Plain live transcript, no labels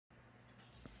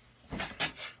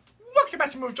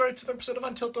right, and we've joined to the episode of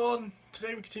Until Dawn.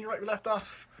 Today we continue right where we left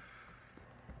off.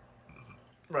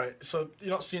 Right, so you're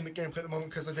not seeing the gameplay at the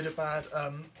moment because I did it bad.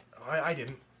 I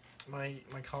didn't. My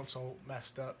console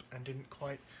messed up and didn't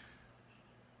quite.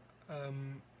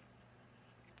 And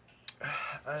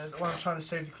when I'm trying to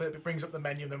save the clip, it brings up the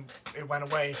menu and then it went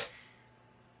away.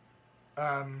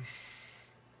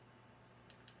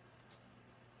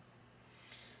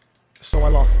 So I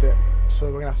lost it. So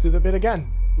we're gonna have to do the bit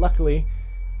again. Luckily,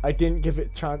 I didn't give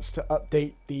it a chance to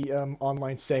update the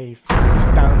online save.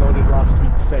 I downloaded last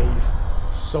week's save,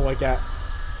 so I get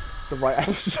the right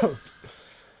episode.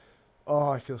 Oh,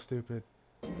 I feel stupid.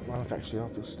 Well, actually, I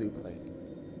don't feel stupid. I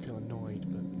feel annoyed,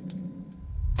 but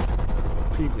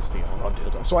previously on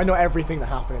Until Dawn. So I know everything that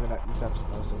happened in this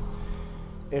episode. Also,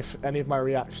 if any of my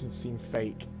reactions seem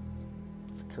fake,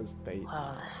 it's because they.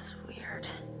 Wow, this is weird.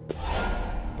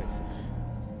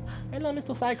 Hello,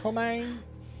 little psycho man.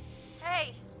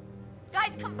 Hey,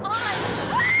 guys, come on!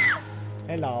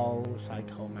 Hello,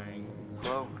 psycho man.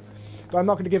 Hello. But I'm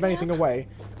not going to give anything away.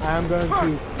 I am going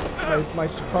to. My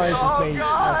surprise is made.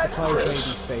 My surprise may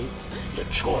be fake. The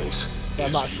choice But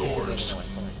I'm not is gonna give yours. it away.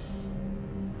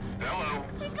 Hello.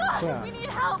 My God, Yeah. we need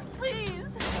help, please!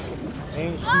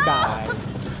 And she died.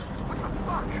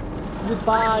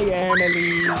 Goodbye,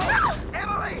 Emily.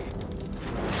 Emily!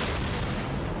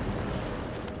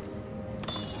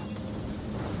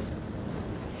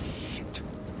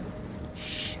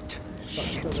 Shit.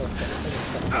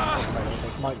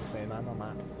 Mike saying that, not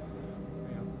mad.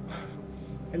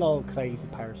 Hello, crazy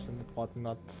person that was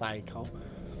not psycho.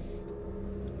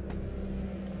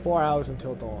 4 hours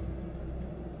until dawn.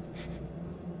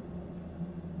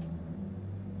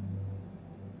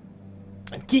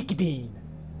 And Kikidine!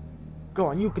 Go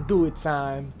on, you can do it,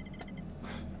 Sam.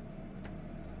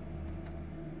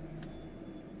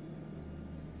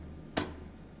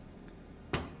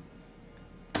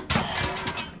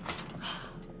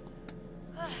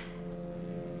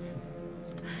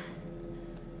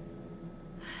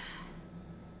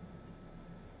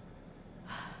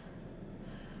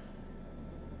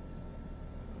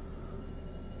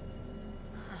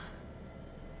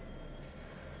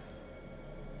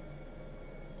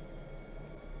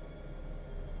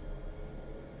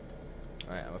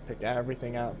 Alright, I'm gonna pick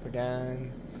everything up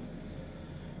again.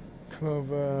 Come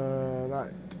over,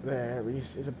 right there,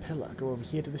 is a pillar. Go over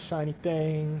here to the shiny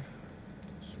thing.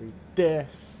 Just read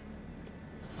this.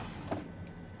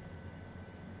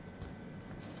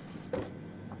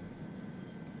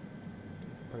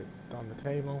 Put it on the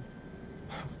table.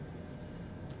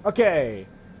 Okay,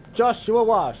 Joshua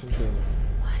Washington.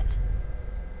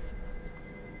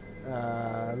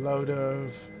 What? Load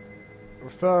of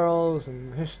referrals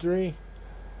and history.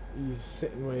 He's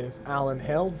sitting with Alan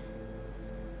Hill.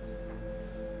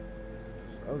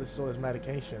 Oh, this is all his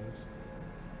medications.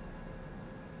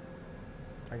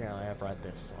 Again, I have read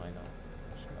this, so I know.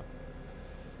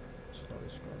 Just slowly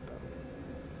scroll down.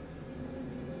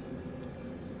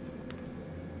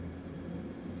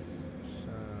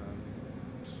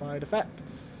 Some side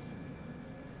effects.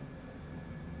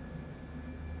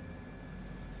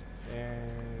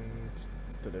 And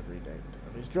delivery date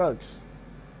of his drugs.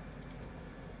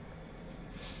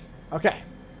 Okay.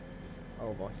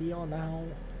 Over here now.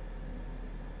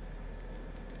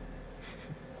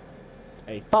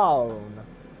 A phone.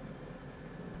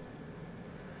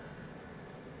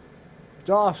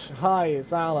 Josh, hi,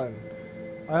 it's Alan.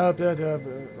 I hope that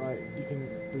right, you can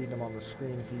read them on the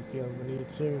screen if you feel the need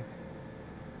to.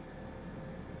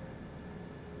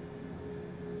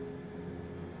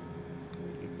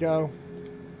 There you go.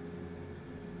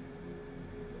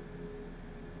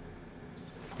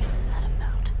 What's that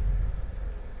about?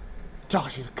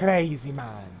 Josh is crazy,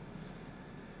 man.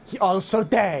 He also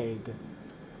dead.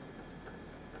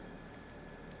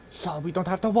 So we don't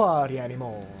have to worry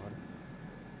anymore.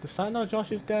 Does Sam know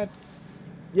Josh is dead?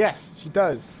 Yes, she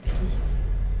does.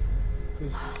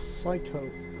 Because Psycho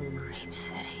Rape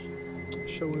City.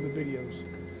 showed her the videos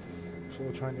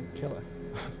before trying to kill her.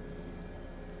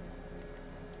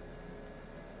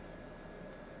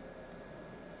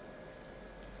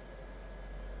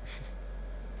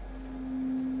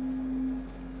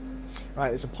 Right,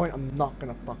 there's a point I'm not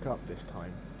gonna fuck up this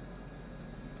time.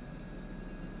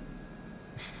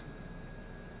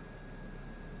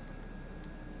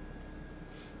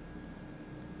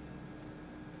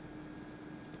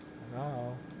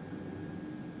 Hello.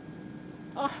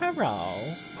 Oh,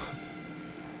 hello.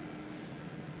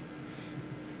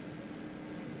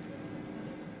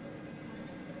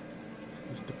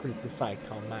 Mr. Creepy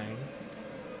Psycho Man.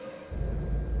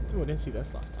 Oh, I didn't see this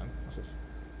last time. What's this?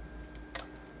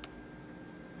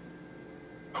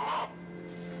 Hello?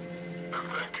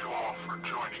 thank you all for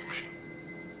joining me.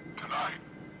 Tonight,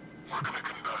 we're gonna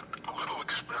conduct a little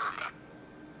experiment.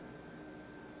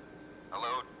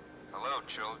 Hello? Hello,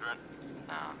 children?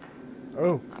 No,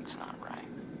 Oh. that's not right.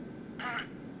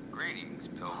 Greetings,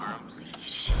 pilgrims. Holy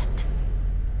shit.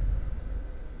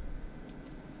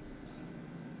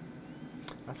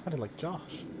 That sounded like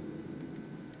Josh.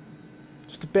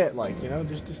 Just a bit like, you know,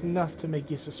 just enough to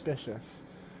make you suspicious.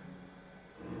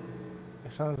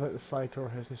 It sounds like the psycho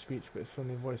has no speech, but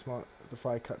suddenly the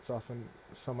fire cuts off and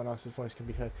someone else's voice can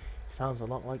be heard. It sounds a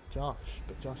lot like Josh,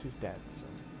 but Josh is dead, so...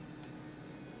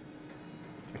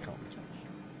 It can't be Josh.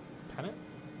 Can it?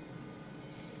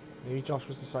 Maybe Josh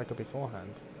was the psycho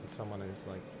beforehand, and someone is,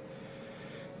 like,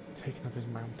 taking up his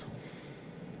mantle.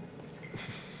 I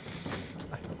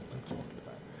don't know what I'm talking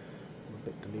about. I'm a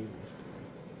bit delirious today.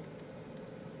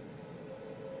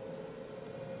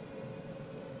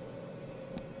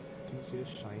 Didn't see the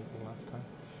shine the last time.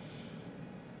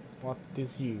 What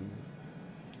is you?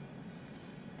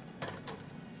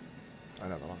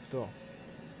 Another locked door.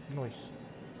 Nice.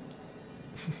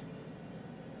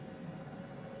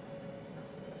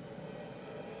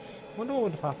 I wonder what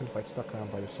would have happened if I'd stuck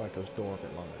around by the psycho's door a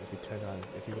bit longer, if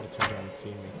he would have turned around and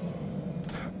seen me.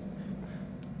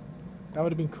 That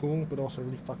would have been cool, but also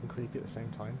really fucking creepy at the same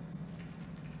time.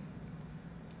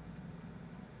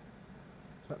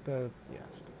 Is that the... yeah,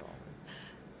 it's the doll.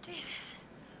 Jesus.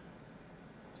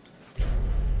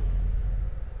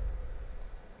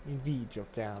 Il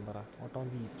videocamera. What on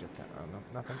videocamera? No,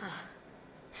 nothing.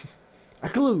 A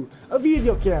clue! A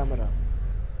videocamera! I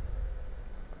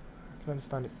can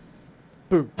understand it.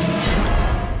 Boom!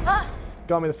 Ah!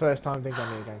 Got me the first time, then got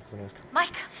me again because I was...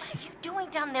 Mike, what are you doing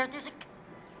down there? There's a...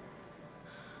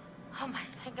 Oh my,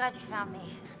 thank God you found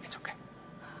me. It's okay.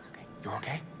 It's okay. You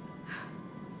okay?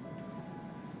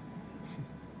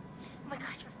 Oh my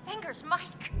God, your fingers,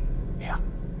 Mike. Yeah.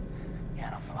 Yeah,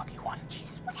 and I'm the lucky one.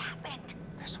 Jesus, what happened?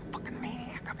 There's some fucking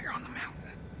maniac up here on the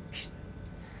mountain. He's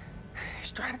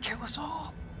trying to kill us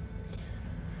all.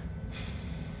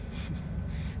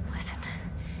 Listen,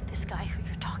 this guy who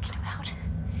you're talking about,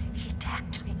 he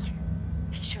attacked me.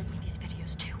 He showed me these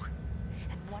videos too.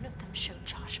 And one of them showed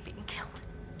Josh being killed.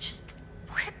 Just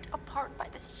ripped apart by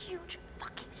this huge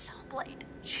fucking saw blade.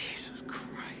 Jesus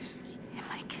Christ. And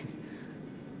Mike,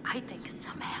 I think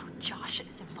somehow Josh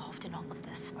is involved in all of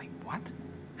this. Wait, what?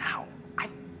 How?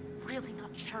 I'm really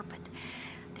not sure, but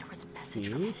there was a message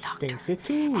from See? his doctor. Thinks it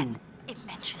too. And it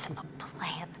mentioned a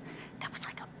plan that was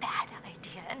like a bad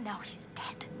idea, and now he's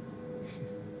dead.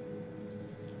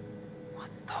 What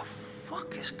the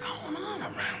fuck is going on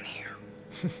around here?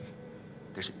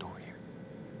 There's a door here.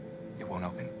 It won't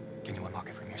open. Can you unlock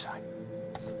it from your side?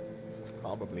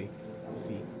 Probably.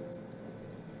 See.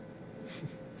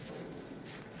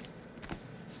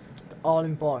 The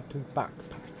all-important backpack.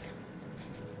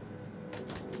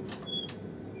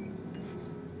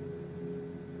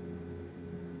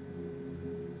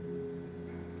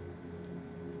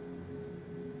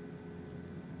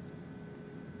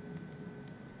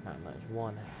 Man, that's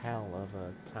one hell of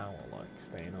a tower, like,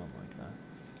 staying on like that.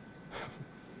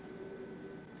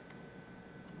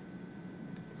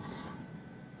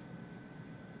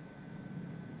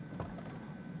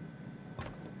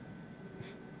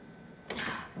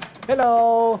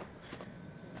 Hello!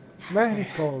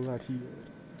 Medical right here.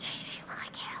 Jeez, you look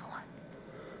like hell.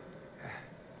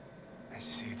 Nice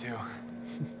to see you too.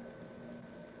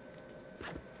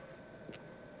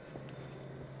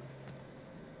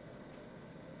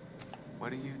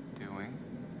 What are you doing?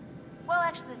 Well,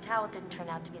 actually, the towel didn't turn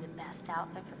out to be the best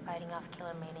outfit for fighting off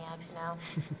killer maniacs, you know?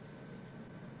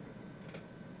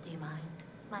 Do you mind,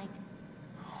 Mike?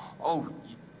 Oh,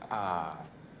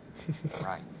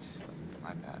 right.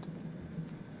 My bad.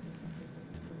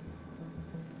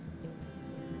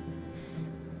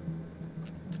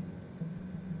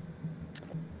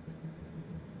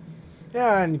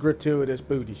 And gratuitous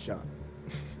booty shot.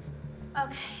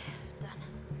 Okay, done.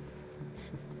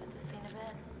 Let's put this thing to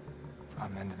bed.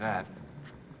 I'm into that.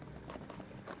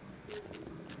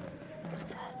 What's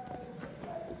that?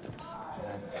 Is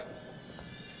that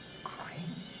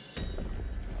Crane?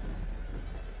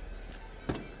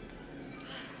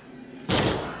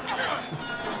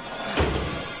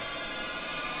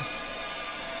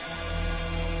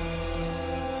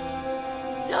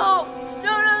 No!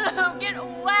 No, no, no! Get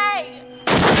away!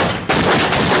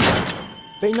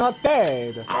 They not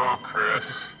dead. Oh,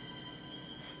 Chris.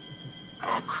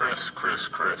 Oh, Chris. What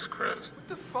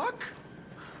the fuck?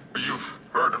 You've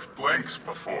heard of blanks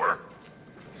before.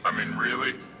 I mean,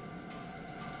 really?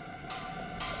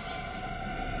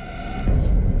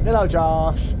 Hello,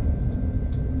 Josh.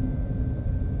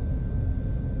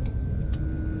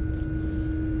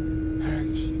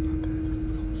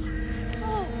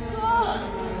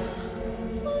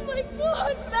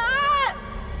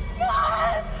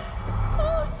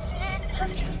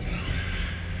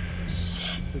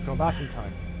 We've gone back in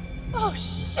time. Oh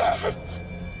shit!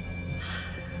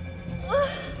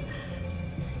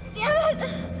 Damn it!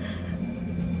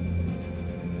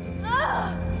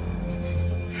 Ah!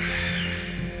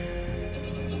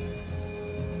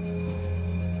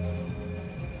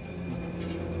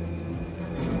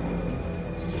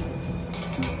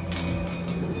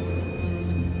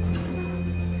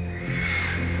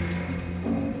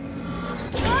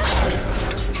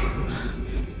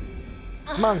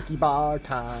 Monkey bar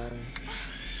time.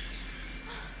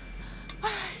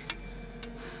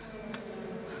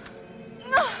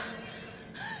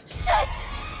 Shit!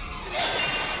 Shit!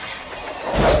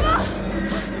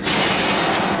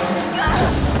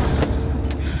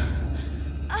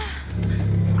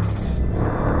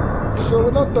 So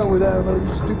we're not done with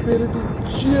Emily's stupidity.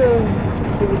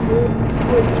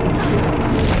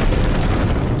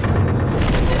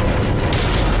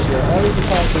 Yeah, Ellie's the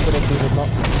part that I'm doing not.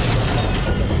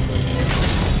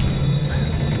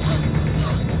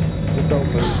 So don't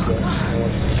move then.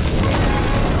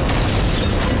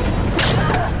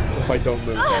 If I don't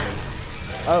move then.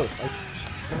 Oh,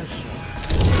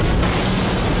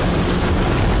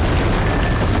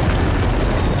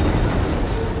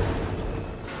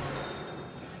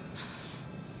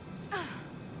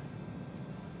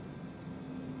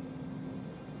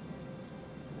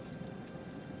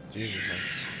 Jesus, man.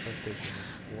 PlayStation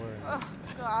worrying. Oh,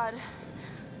 God.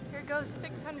 Here goes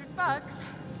 $600.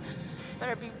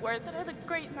 Better be worth it or the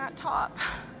grate in that top.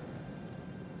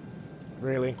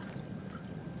 Really?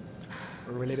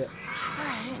 Really bit.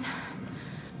 Alright.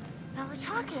 Now we're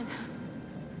talking.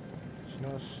 She's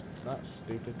not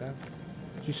stupid then.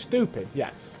 She's stupid,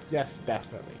 yes. Yes,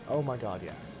 definitely. Oh my god,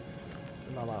 yes.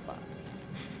 Not that bad.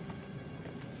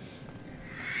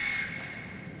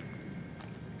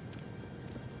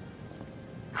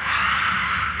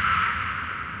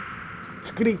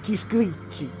 Screechy,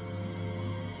 screechy.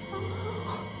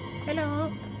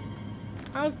 Hello.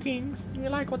 How's things? You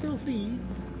like what you see?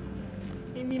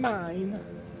 In me mind.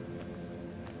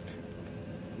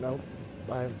 No,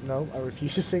 I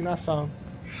refuse to sing that song.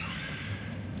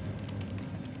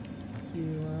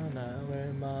 You are now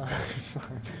in my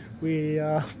mind. We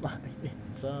are fine.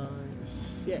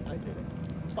 Shit, I did it.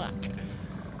 Fuck.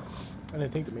 I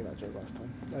didn't think to make that joke last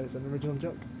time. That is an original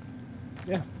joke.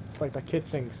 Yeah, it's like that kid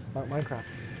sings about Minecraft.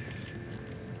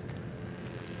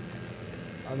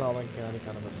 I'm not linking any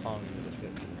kind of a song in the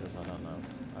description because I don't know.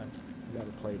 I've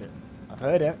never played it. I've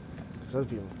heard it because other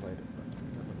people have played it, but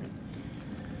never me.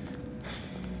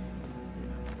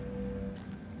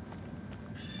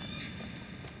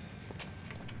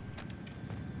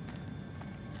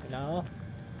 Hello?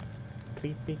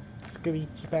 Creepy,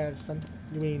 screechy person.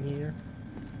 You in here?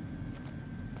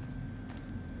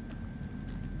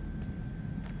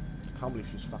 I can't believe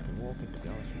she's fucking walking, to be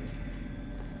honest with you.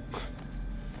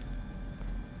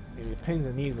 The pins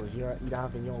and needles you'd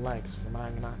have in your legs from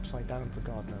hanging upside down for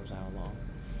God knows how long.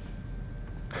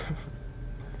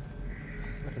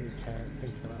 Look at me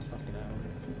thinking about fucking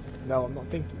Emily. No, I'm not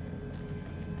thinking.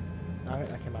 I think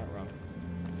that came out wrong.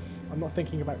 I'm not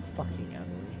thinking about fucking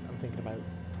Emily. I'm thinking about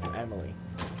Emily.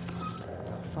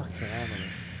 Fucking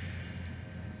Emily.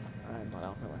 I'm not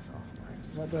helping myself.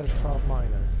 What does 12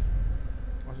 miners?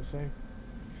 What's it say?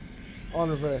 On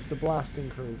reverse, the blasting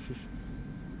crew. She's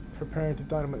preparing to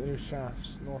dynamite the new shafts.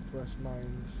 Northwest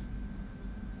Mines.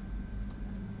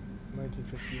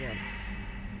 1951.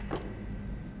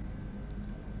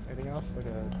 Anything else? Like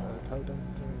a totem?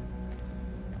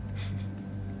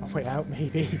 A way out,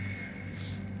 maybe?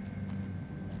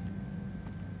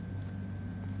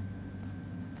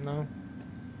 No?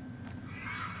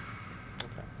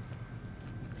 Okay.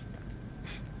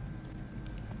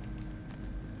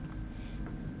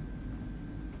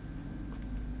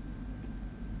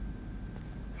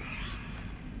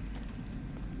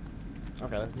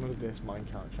 Okay, let's move this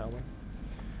minecart, shall we?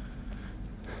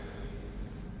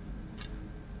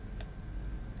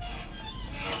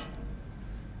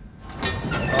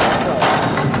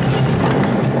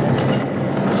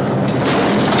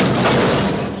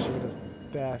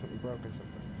 Definitely broken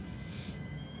something.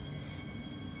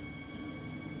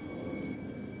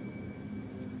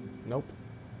 Nope.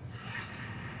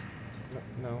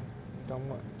 No. Don't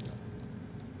want.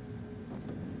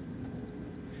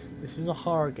 This is a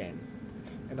horror game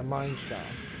in a mine shaft.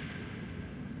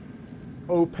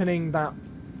 Opening that,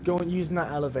 using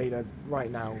that elevator right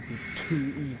now would be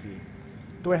too easy.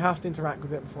 Do I have to interact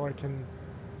with it before I can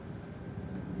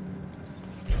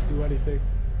do anything?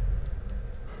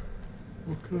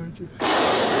 What can I do?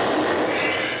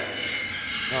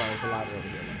 Oh, there's a ladder over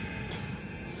here.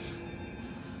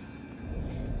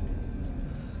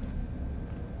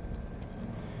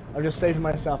 I'm just saving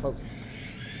myself a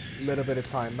little bit of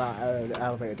time. That the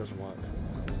elevator doesn't work.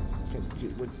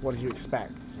 What did you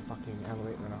expect? It's a fucking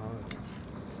elevator in a horror game.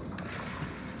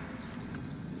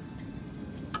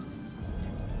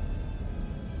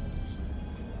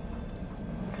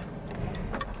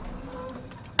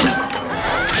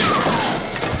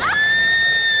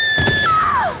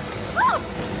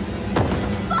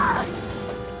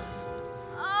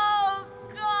 Oh,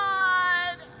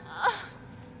 God.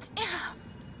 Damn.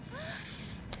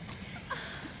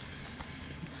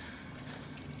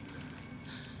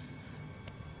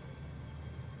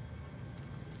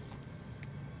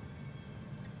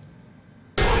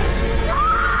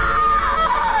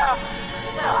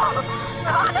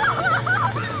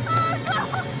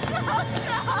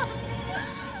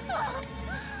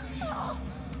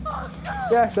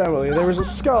 Yes, Emily, there was a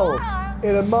skull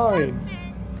in a mine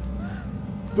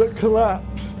that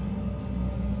collapsed.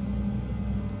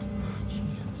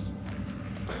 Jesus.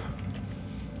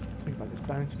 Think about it, there's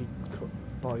bound to be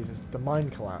bodies. The mine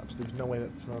collapsed, there's no way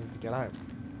for them to get out.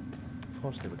 Of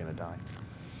course they were going to die.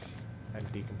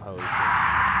 And decompose. I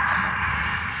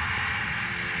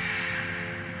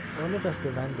wonder if that's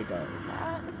the Wendigo.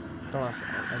 Don't ask,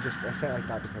 I say it like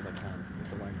that because I can. It's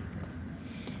the Wendigo.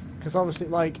 Because obviously,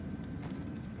 like,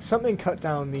 something cut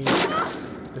down the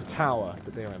tower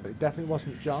that they were in, but it definitely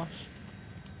wasn't Josh.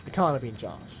 It can't have been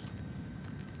Josh.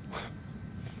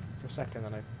 For a second,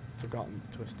 then I'd forgotten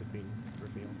the twist had been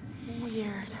revealed.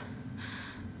 Weird.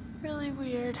 Really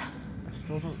weird. I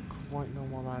still don't quite know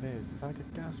what that is. Is that like a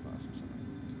gas mask or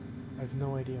something? I have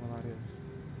no idea what that is.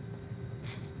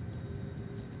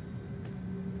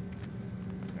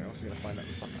 I'm also gonna find out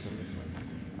the fuck's in this one.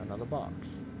 Another box.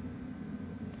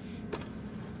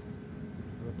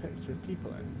 With a picture of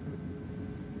people in.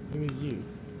 Who is you?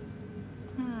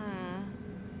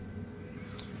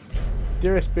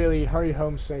 Dearest Billy, hurry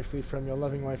home safely from your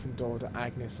loving wife and daughter,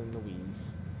 Agnes and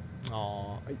Louise.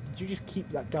 Aww. Did you just keep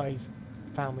that guy's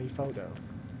family photo?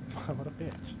 What a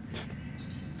bitch.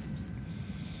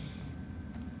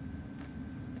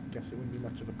 Guess it wouldn't be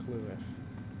much of a clue if...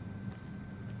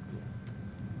 Yeah.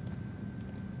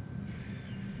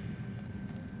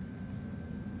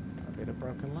 A bit of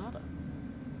broken ladder.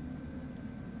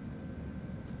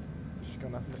 She's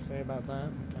got nothing to say about that?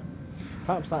 Okay.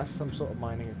 Perhaps that's some sort of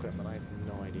mining equipment, I have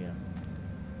no idea.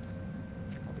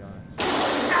 I'll be honest.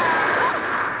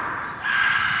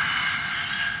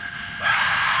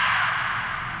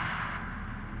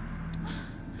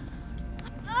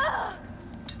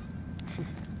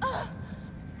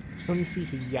 Someone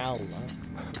sees a yowler.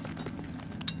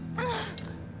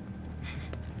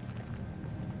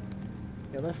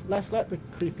 Yeah, let's let the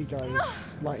creepy guy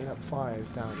lighting up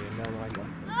fires down here know that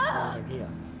I'm here.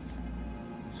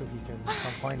 So he can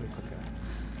come find me quicker.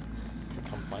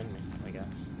 Come find me, I guess.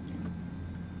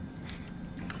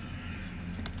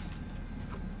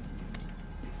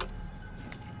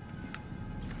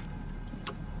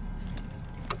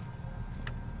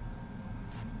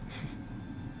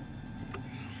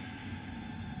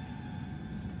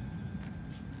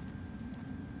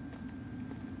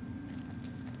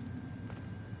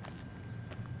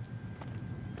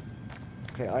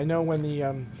 Okay, I know when the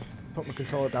put my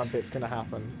controller down bit's gonna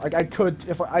happen. I could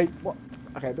if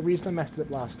okay, the reason I messed it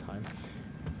up last time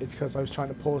is because I was trying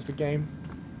to pause the game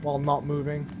while not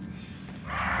moving.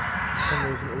 For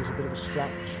some reason it was a bit of a scratch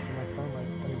for my phone, I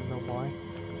don't even know why.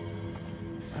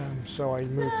 So I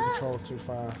moved the controller too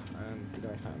far and the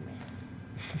guy found me.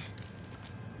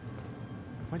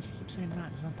 Why do you keep saying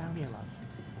that? There's no down here, love.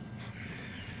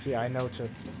 So yeah, I know to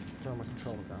throw my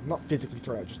controller down. Not physically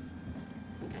throw it, just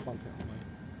plunk it on my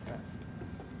desk.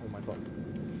 Or my book.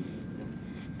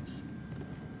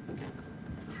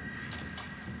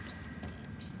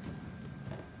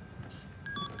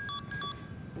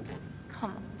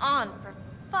 Come on, for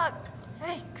fuck's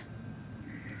sake.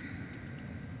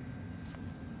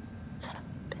 Son of a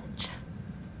bitch.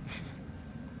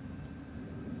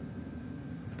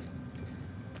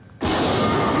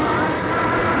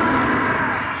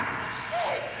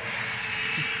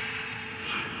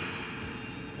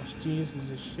 What's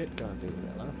Jesus' shit gonna do with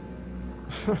it, love?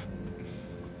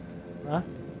 Huh?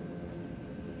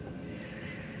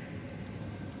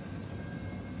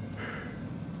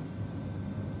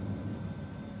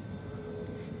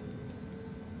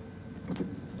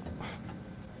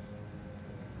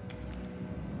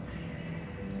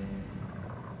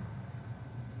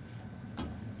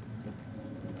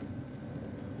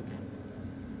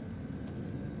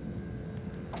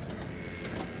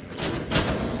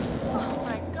 Oh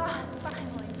my god,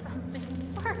 finally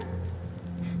something works.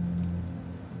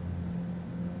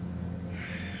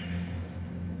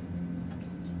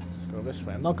 go this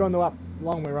way. I'm not going the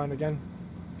long way around again.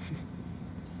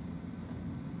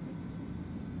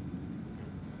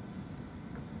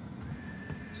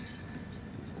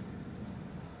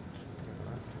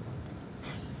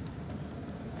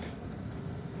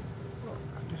 Oh,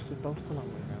 I guess they're both the long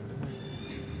way around, didn't they?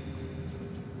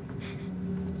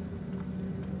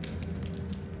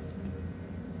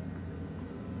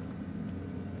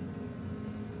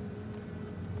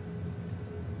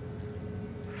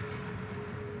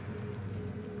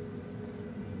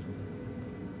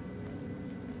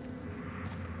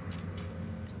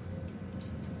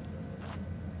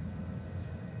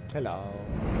 Hello.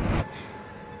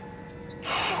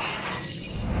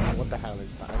 What the hell is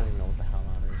that? I don't even know what the hell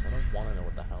that is. I don't want to know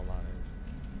what the hell that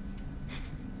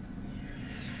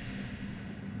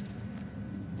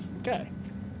is. Okay.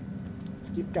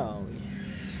 Let's keep going.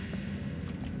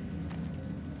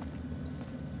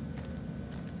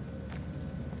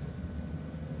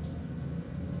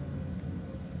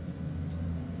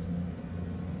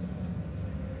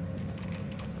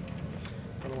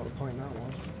 Don't know what the point that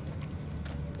was.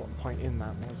 What point in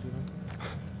that was even.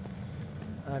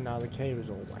 And now the cave is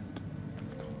all wet.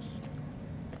 Of course.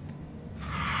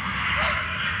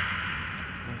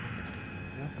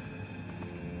 Yeah?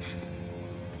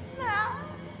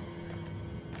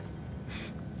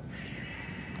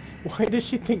 Why does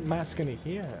she think Matt's gonna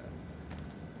hear her?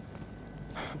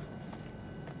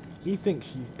 He thinks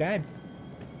she's dead.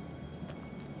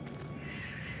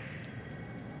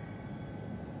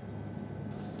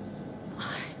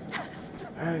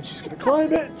 And she's gonna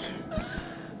climb it.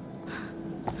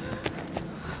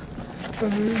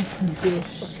 And she's gonna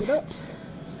fuck it up.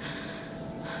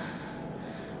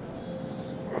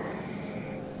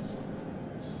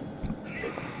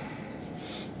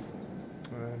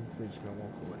 And we're just gonna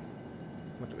walk away.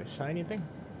 Look at this shiny thing.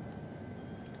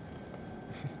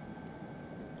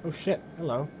 Oh shit,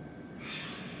 hello.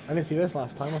 I didn't see this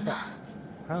last time. What's that?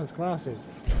 Hans glasses.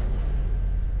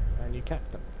 And you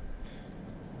kept them.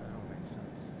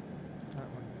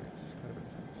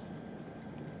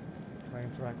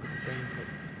 Interact with the thing, but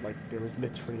like there is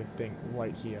literally a thing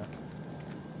right here.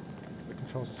 The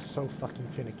controls are so fucking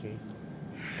finicky.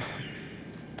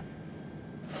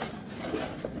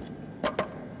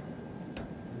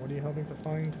 What are you hoping to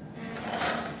find?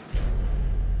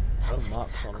 That's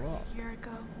marks on exactly rock. a year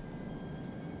ago.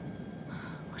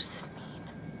 What does this mean?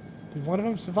 Did one of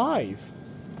them survive?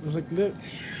 It was like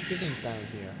living down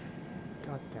here.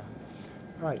 God damn.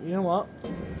 Right, you know what?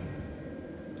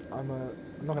 I'm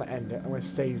not gonna end it. I'm gonna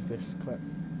save this clip.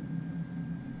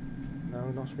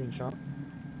 No, not screenshot.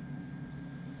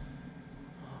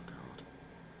 Oh god.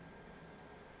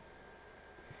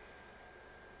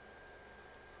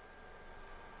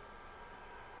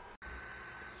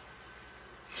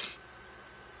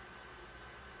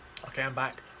 Okay, I'm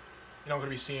back. You know I'm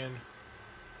gonna be seeing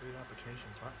these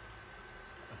applications, right?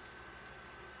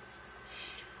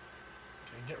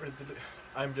 Okay, get rid of the.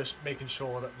 I'm just making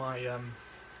sure that my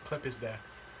clip is there.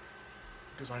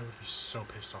 Because I would be so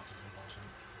pissed off if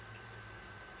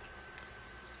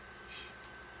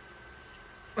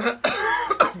it wasn't.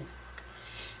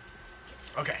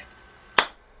 Okay.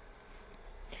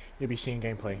 You'll be seeing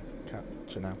gameplay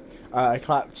capture now. I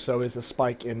clapped so is a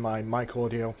spike in my mic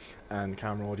audio and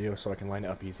camera audio so I can line it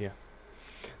up easier.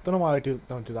 Don't know why I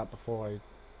don't do that before I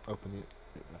open the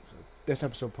episode. This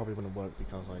episode probably wouldn't work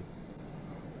because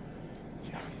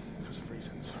because of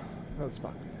reasons. That's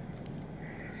fine.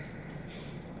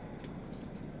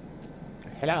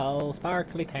 Hello,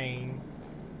 sparkly thing.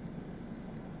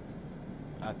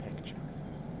 A picture.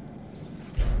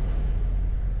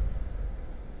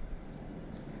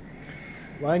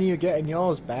 When are you getting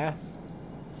yours, Beth?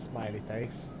 Smiley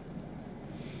face.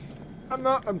 I'm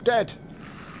not, I'm dead.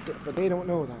 But they don't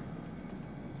know that.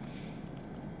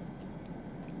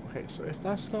 Okay, so if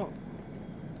that's not...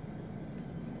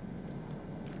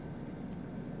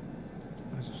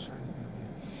 There's a shiny thing here.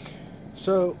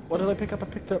 So, what did I pick up? I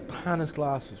picked up Hannah's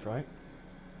glasses, right?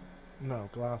 No,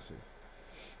 glasses.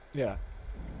 Yeah.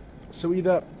 So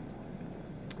either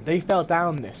they fell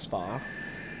down this far,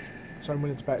 so I'm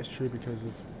willing to bet it's true because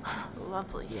of...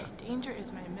 Lovely. Yeah. Danger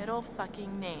is my middle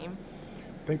fucking name.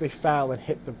 I think they fell and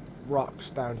hit the rocks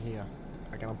down here.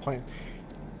 Again, I'm pointing...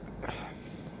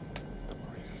 Don't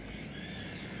worry.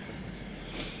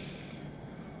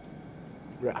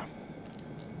 Yeah.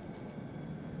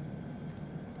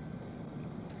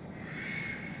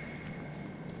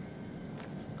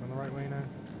 Going the right way now?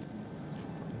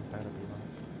 Fucking better be right.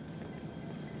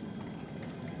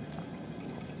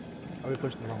 I'll be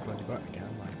pushing the wrong bloody button again,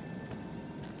 am I?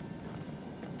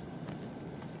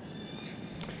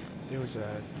 There was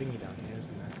a thingy down here,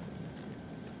 isn't there?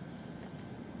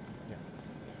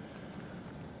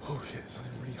 Shit, it's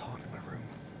something really hot in my room.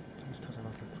 It's because I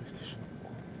left my PlayStation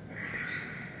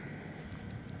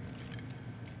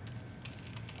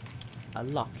on. A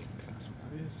locket, that's what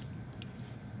that is.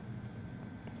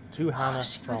 To Hannah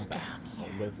she from was Beth, down or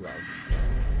here. with love.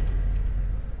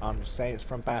 I'm just saying it's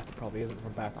from Beth, it probably isn't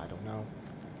from Beth, I don't know.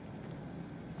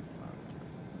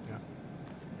 Yeah.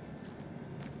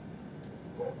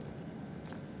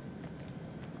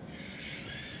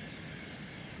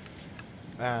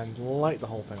 And light the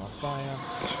whole thing on fire.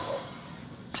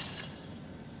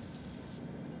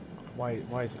 Why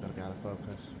is it gonna be out of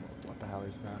focus? What the hell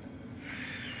is that?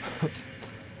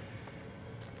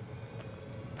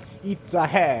 It's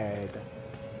ahead!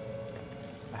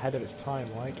 Ahead of its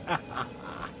time, like.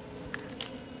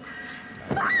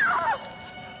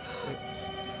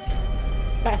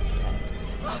 Beth's head.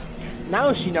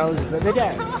 Now she knows that they're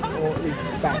dead. Or at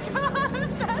least Beth.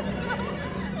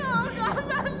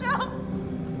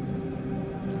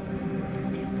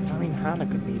 I mean, Hannah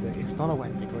could be there. It's not a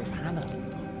Wendigo, it's Hannah.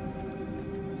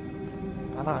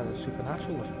 Hannah is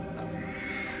supernatural.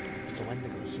 It's a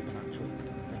Wendigo, it's supernatural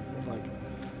thing. Like,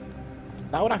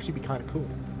 that would actually be kind of cool.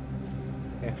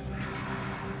 If,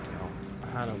 you know,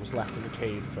 Hannah was left in the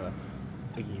cave for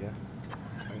a year.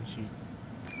 And she,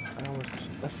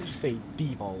 let's just say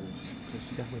devolved. Because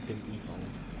she definitely didn't evolve.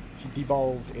 She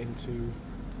devolved into, you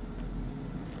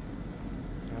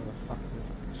know, the fucking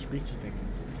screechy thing.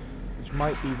 Which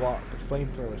might be what the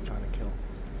flamethrower is trying to kill.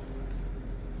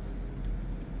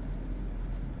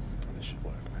 And this should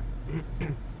work,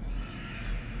 man.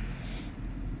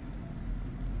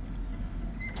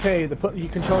 Okay, the put your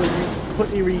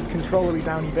controllery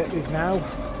down bit is now.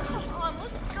 Come on,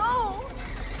 let's go.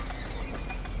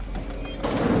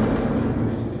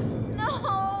 No.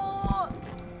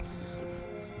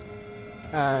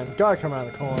 And gotta come around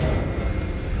the corner.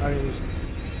 I mean,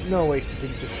 there's no way to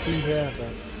just see here,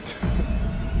 but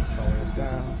follow it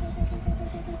down.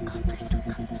 God, please don't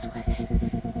come this way.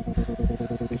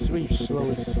 It's really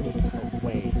slowly sneaking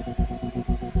away.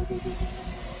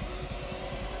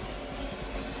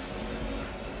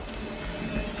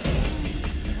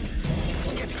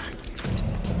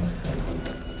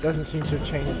 Doesn't seem to have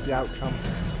changed the outcome.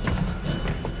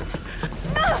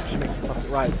 She makes it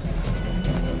fucking right.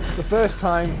 The first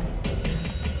time,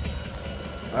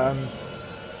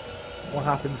 what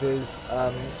happens is,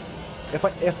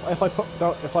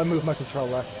 if I move my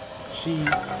controller, she sees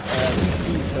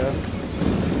her,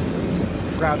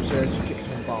 grabs her, and she kicks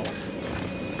her in the balls.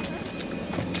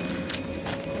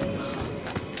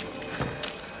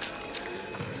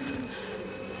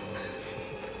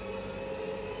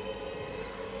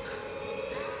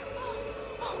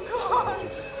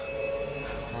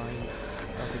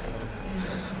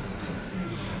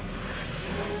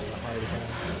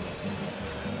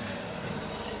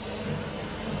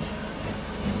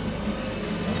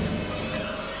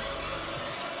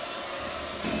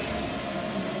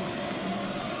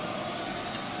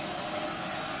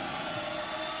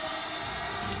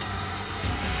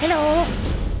 Hello!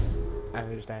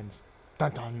 And it just ends.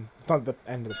 Dun dun. It's not the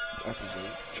end of the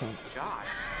episode. Chunk. Josh.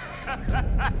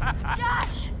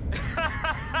 Josh!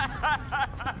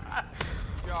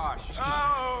 Josh.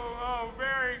 Oh,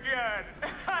 very good.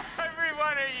 Every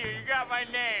one of you, you got my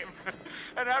name.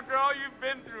 And after all you've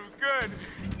been through, good.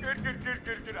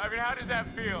 I mean, how does that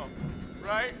feel,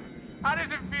 right? How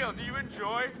does it feel? Do you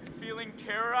enjoy feeling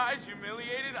terrorized,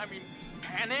 humiliated? I mean,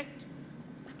 panicked?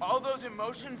 All those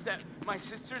emotions that my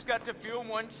sisters got to feel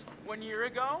 1 year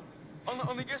ago?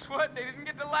 Only guess what? They didn't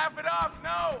get to laugh it off.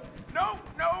 No,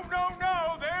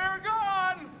 they're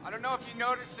gone. I don't know if you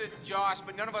noticed this, Josh,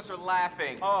 but none of us are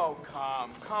laughing. Oh,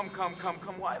 come.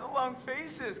 Why the long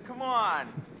faces? Come on.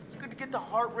 It's good to get the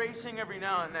heart racing every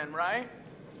now and then, right?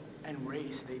 And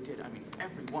race, they did. I mean,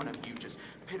 every one of you just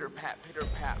pitter-pat.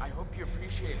 I hope you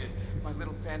appreciated my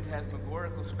little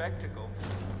phantasmagorical spectacle.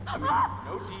 I mean,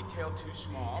 no detail too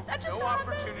small, no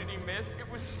opportunity missed. It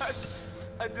was such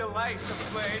a delight to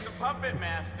play the puppet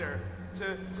master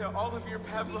to all of your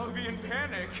Pavlovian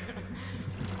panic.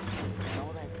 And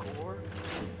all that gore,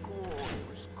 there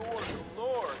was gore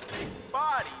galore, big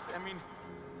bodies. I mean,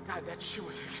 God, that shit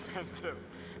was expensive.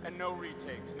 And no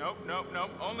retakes. Nope.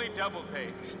 Only double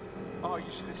takes. Oh, you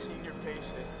should have seen your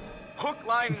faces. Hook,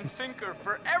 line, and sinker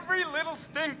for every little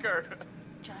stinker.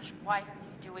 Josh, why are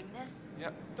you doing this?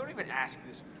 Yeah, don't even ask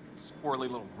this squirrely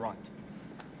little runt.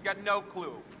 He's got no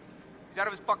clue. He's out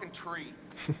of his fucking tree.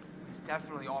 He's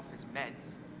definitely off his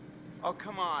meds. Oh,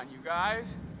 come on, you guys.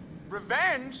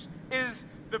 Revenge is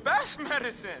the best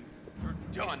medicine. You're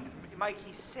done. Mike,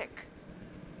 he's sick.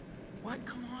 What?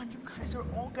 Come on, you guys are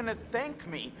all gonna thank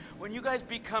me when you guys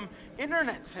become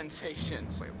internet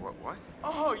sensations. Wait, what?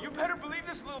 Oh, you better believe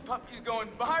this little puppy's going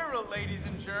viral, ladies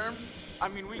and germs. I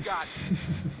mean, we got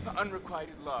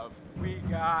unrequited love. We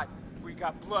got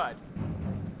blood.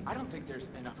 I don't think there's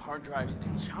enough hard drives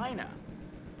in China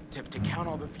to count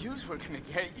all the views we're gonna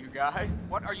get, you guys.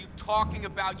 What are you talking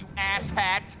about, you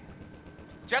asshat?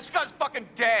 Jessica's fucking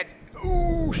dead.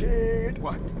 Oh shit!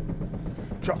 What?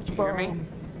 Drop Did you hear me? bomb.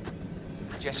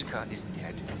 Jessica is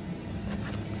dead.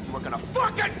 You are gonna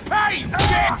fucking pay, you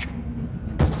dick!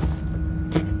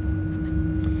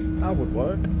 That would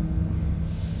work.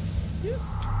 Yeah.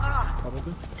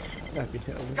 Probably. Never been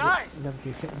hit on Guys! Never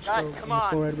been hit Guys, in come the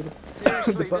on. forehead with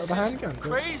Seriously, the butt this of a is handgun.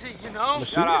 crazy, you know? I'm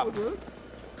Shut up. assuming it would work.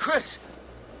 Chris,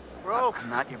 bro, I'm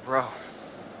not your bro.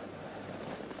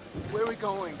 where are we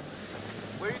going?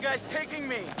 Where are you guys taking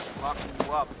me? Locking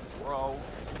you up, bro.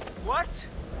 What?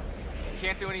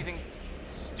 Can't do anything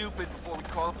stupid before we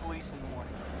call the police in the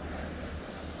morning.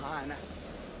 Man,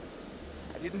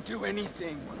 I didn't do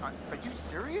anything. Are you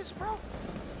serious, bro?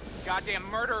 Goddamn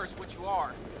murderer is what you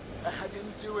are. I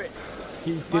didn't do it.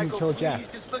 He didn't Michael, kill please,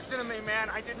 Jeff. just listen to me, man.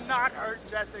 I did not hurt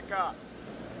Jessica.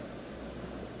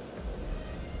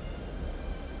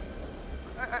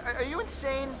 Are you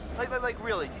insane? Like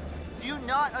really? Do you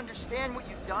not understand what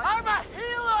you've done? I'm a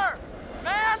healer,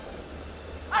 man.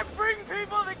 I bring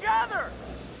people together.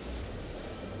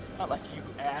 Not like you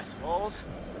assholes.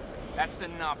 That's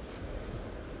enough.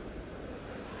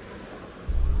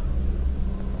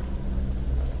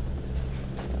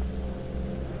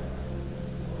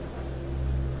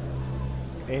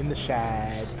 In the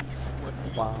shed. What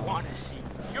you Wow. want to see?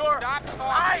 You're Stop talking.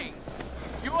 lying.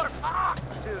 You are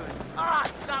dude.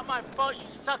 It's not my fault. You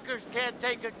suckers can't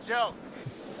take a joke.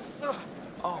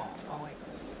 Oh wait.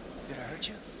 Did I hurt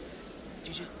you?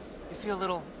 Did you feel a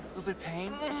little bit of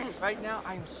pain? Right now,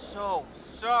 I am so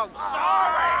sorry.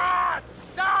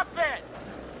 Stop it!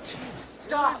 Jesus, dude.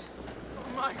 Stop!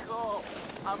 Michael,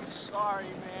 I'm sorry,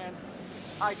 man.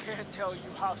 I can't tell you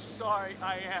how sorry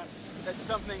I am that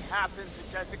something happened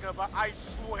to Jessica, but I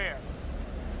swear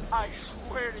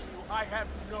to you, I have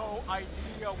no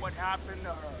idea what happened to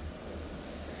her.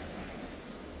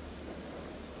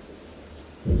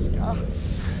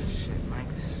 Shit,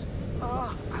 Mike, this...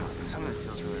 something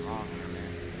feels really wrong here,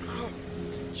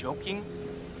 man. Joking?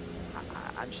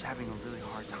 I'm just having a really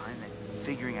hard time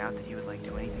figuring out that you would like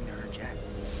do anything to hurt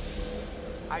Jess.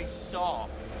 I saw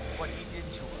what he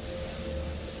did to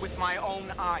her with my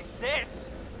own eyes. This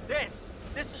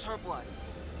is her blood.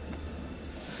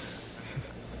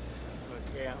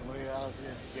 But can't we all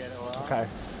just get along? Okay.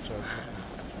 So.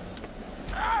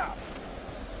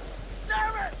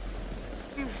 Damn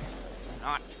it!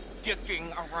 Not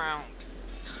dicking around.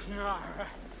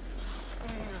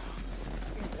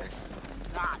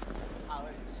 It's not how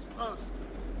it's supposed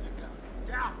to go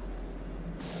down.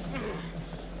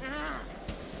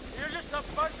 You're just a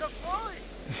bunch of bullies.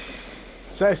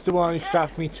 Says the one who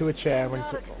strapped me to a chair when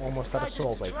almost had a Not saw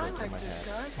just blade try go through like my this, head.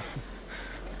 guys.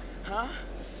 Huh?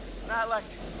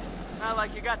 Not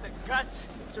like you got the guts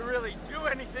to really do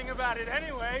anything about it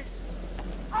anyways.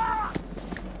 Ah!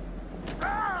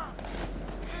 Ah!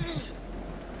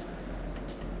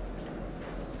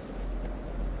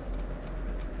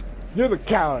 You're the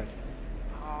coward.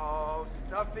 Oh,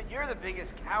 stuff it. You're the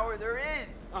biggest coward there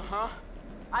is. Uh-huh.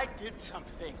 I did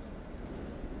something.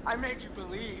 I made you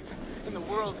believe in the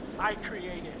world I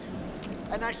created.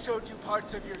 And I showed you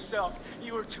parts of yourself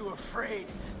you were too afraid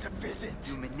to visit.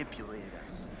 You manipulated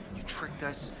us. You tricked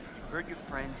us. You hurt your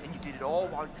friends, and you did it all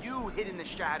while you hid in the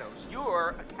shadows.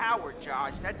 You're a coward,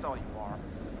 Josh. That's all you are.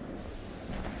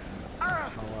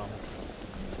 Oh well.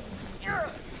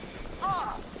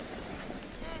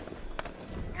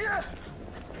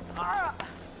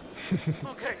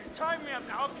 Okay, time me up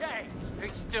now, okay? Stay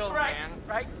still, Right, man.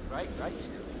 right.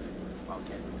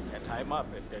 Okay, can't tie him up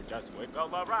if they just wiggle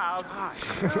around. Gosh,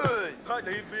 good.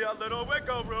 Leave me a little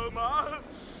wiggle room, huh?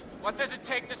 What does it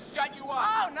take to shut you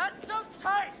up? Oh, not so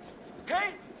tight,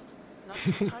 okay? Not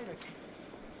so tight, I can't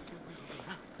wiggle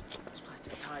around. Those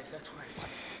plastic ties, that's where it's...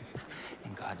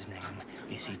 In God's name,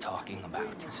 is he talking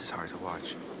about? This is hard to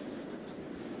watch.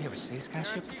 You ever see this kind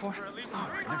of shit before? For at least Oh,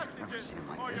 three I've never hostages seen him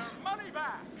or like this. your money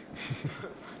back.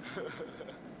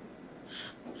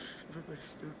 Everybody's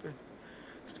stupid.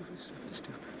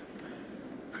 Stupid.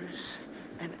 Chris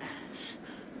and Ash.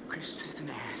 Chris is an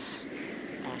ass.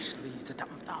 Ashley's a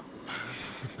dum-dum.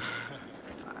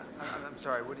 I'm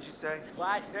sorry, what did you say? Well,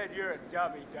 I said you're a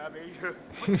dummy.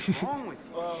 What's wrong with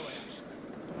you? Oh,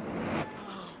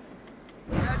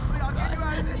 Ashley, I'll get you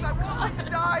out of this. I won't let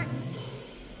you die.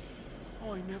 oh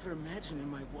Oh, I never imagined in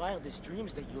my wildest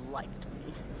dreams that you liked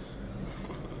me.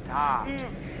 Stop.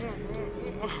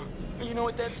 You know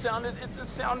what that sound is? It's the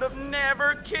sound of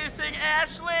never kissing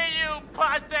Ashley, you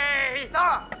pussy!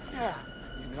 Stop! Yeah,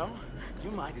 you know,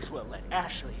 you might as well let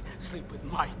Ashley sleep with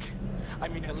Mike. I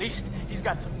mean, at least he's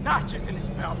got some notches in his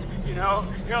belt, you know?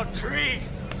 He'll treat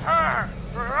her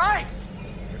right!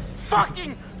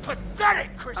 Fucking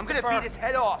pathetic, Christopher! I'm gonna beat his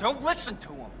head off. Don't listen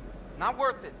to him. Not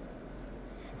worth it.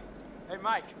 Hey,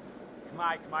 Mike.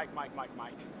 Mike.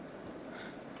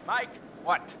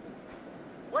 What?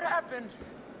 What happened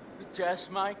with Jess,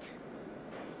 Mike?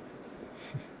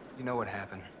 You know what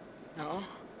happened. No,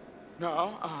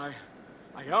 I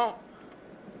don't.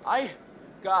 I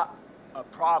got a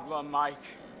problem, Mike.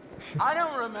 I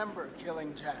don't remember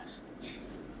killing Jess.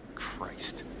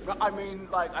 Christ. I mean,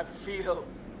 like, I feel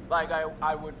like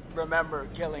I would remember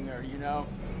killing her, you know?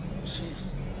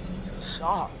 She's so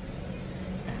soft.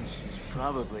 And she's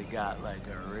probably got, like,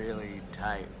 a really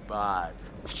tight bod.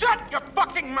 Shut your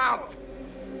fucking mouth!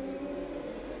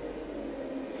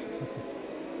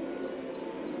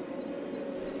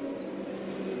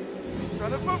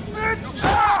 Son of a bitch!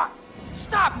 Ah!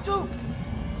 Stop, dude!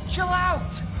 Chill out!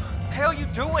 What the hell are you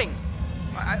doing?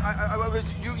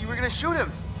 You were gonna shoot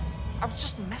him. I was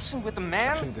just messing with the I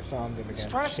man. should've disarmed him again. Just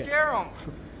trying to Shit. scare him.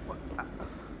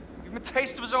 Give him a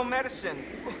taste of his own medicine.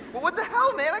 Well, what the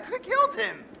hell, man? I could have killed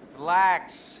him.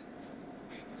 Relax.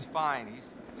 It's fine.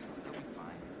 He'll be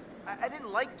fine. I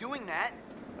didn't like doing that.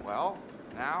 Well,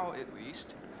 now at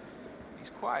least he's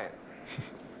quiet. You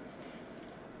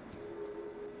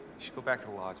should go back to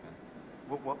the lodge, man.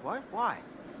 What? Why?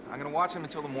 I'm gonna watch him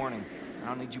until the morning. I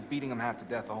don't need you beating him half to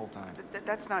death the whole time.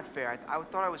 That's not fair. I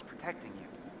thought I was protecting you.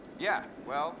 Yeah,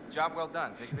 well, job well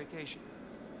done. Take a vacation.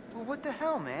 Well, what the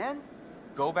hell, man?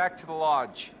 Go back to the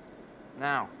lodge.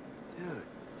 Now. Dude.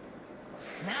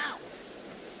 Now!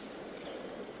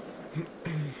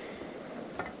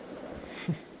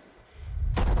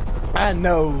 And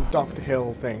no Dr.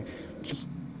 Hill thing. Just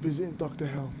visiting Dr.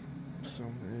 Hill. So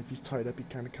if he's tied up, he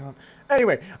kind of can't.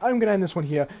 Anyway, I'm going to end this one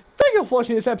here. Thank you for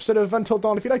watching this episode of Until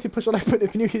Dawn. If you'd like to push the like button,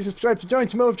 if you're new here, subscribe to join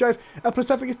Tomorrow Drive. I post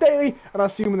stuff like this daily, and I'll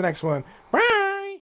see you in the next one. Bye!